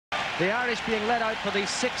The Irish being led out for the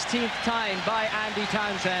 16th time by Andy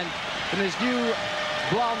Townsend in his new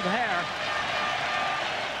blonde hair.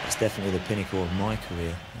 It's definitely the pinnacle of my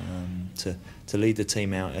career. To lead the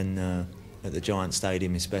team out at the Giant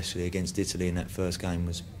Stadium, especially against Italy in that first game,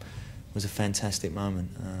 was a fantastic moment,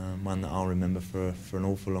 one that I'll remember for an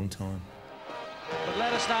awful long time. But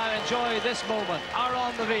let us now enjoy this moment,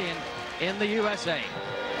 Aaron Levine in the USA.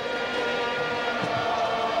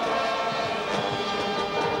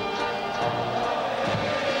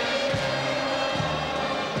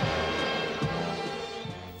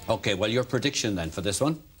 OK, well, your prediction then for this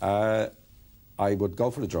one? I would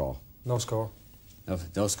go for the draw. No score.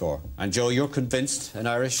 No score. And Joe, you're convinced an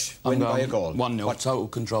Irish win by a goal? 1-0. What? Total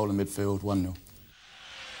control in midfield, 1-0.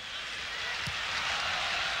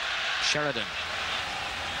 Sheridan.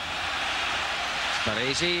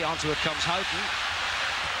 Baresi, onto it comes Houghton.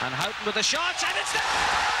 And Houghton with the shots, and it's there!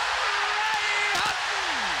 Ray Houghton!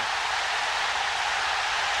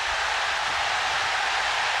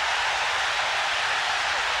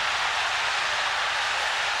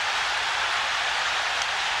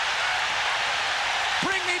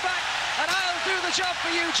 Bring me back, and I'll do the job for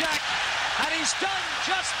you, Jack. And he's done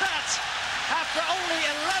just that after only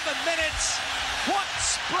 11 minutes. What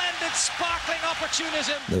splendid, sparkling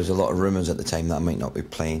opportunism. There was a lot of rumours at the time that I might not be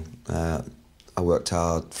playing. I worked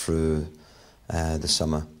hard through the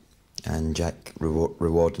summer, and Jack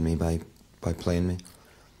rewarded me by playing me.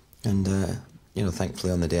 And, you know,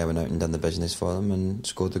 thankfully on the day I went out and done the business for them and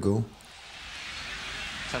scored the goal.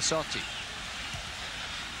 Tassotti.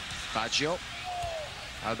 Baggio.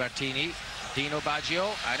 Albertini. Dino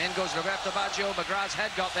Baggio. And in goes Roberto Baggio. McGrath's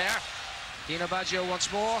head got there. Dino Baggio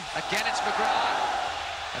once more. Again it's McGrath.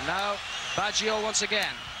 And now Baggio once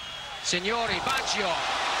again. Signori, Baggio.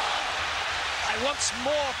 And once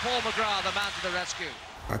more Paul McGrath, the man to the rescue.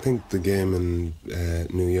 I think the game in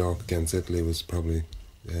New York against Italy was probably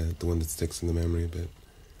the one that sticks in the memory a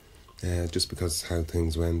bit. Just because how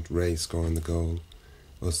things went, Ray scoring the goal,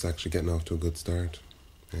 us actually getting off to a good start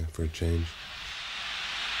for a change.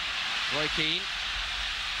 Roy Keane.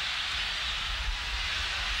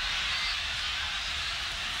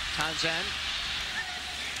 Townsend.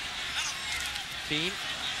 Keane.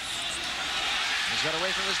 He's got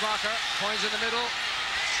away from his marker. Coins in the middle.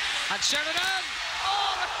 And Sheridan!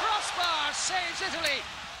 Oh, the crossbar saves Italy!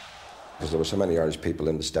 Because there were so many Irish people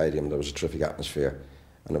in the stadium, there was a terrific atmosphere.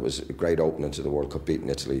 And it was a great opening to the World Cup, beating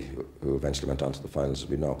Italy, who eventually went on to the finals, as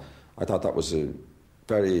we know. I thought that was a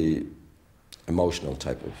very emotional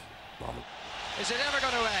type of moment. Is it ever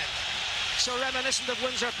going to end? So reminiscent of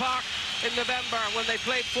Windsor Park in November when they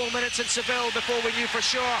played 4 minutes in Seville before we knew for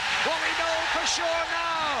sure what we know for sure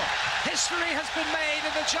now. History has been made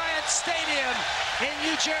in the Giant Stadium in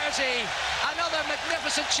New Jersey. Another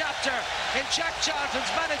magnificent chapter in Jack Charlton's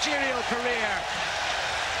managerial career.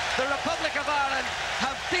 The Republic of Ireland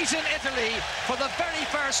have beaten Italy for the very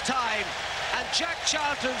first time, and Jack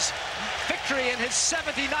Charlton's victory in his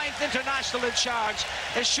 79th international in charge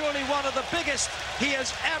is surely one of the biggest he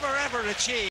has ever achieved.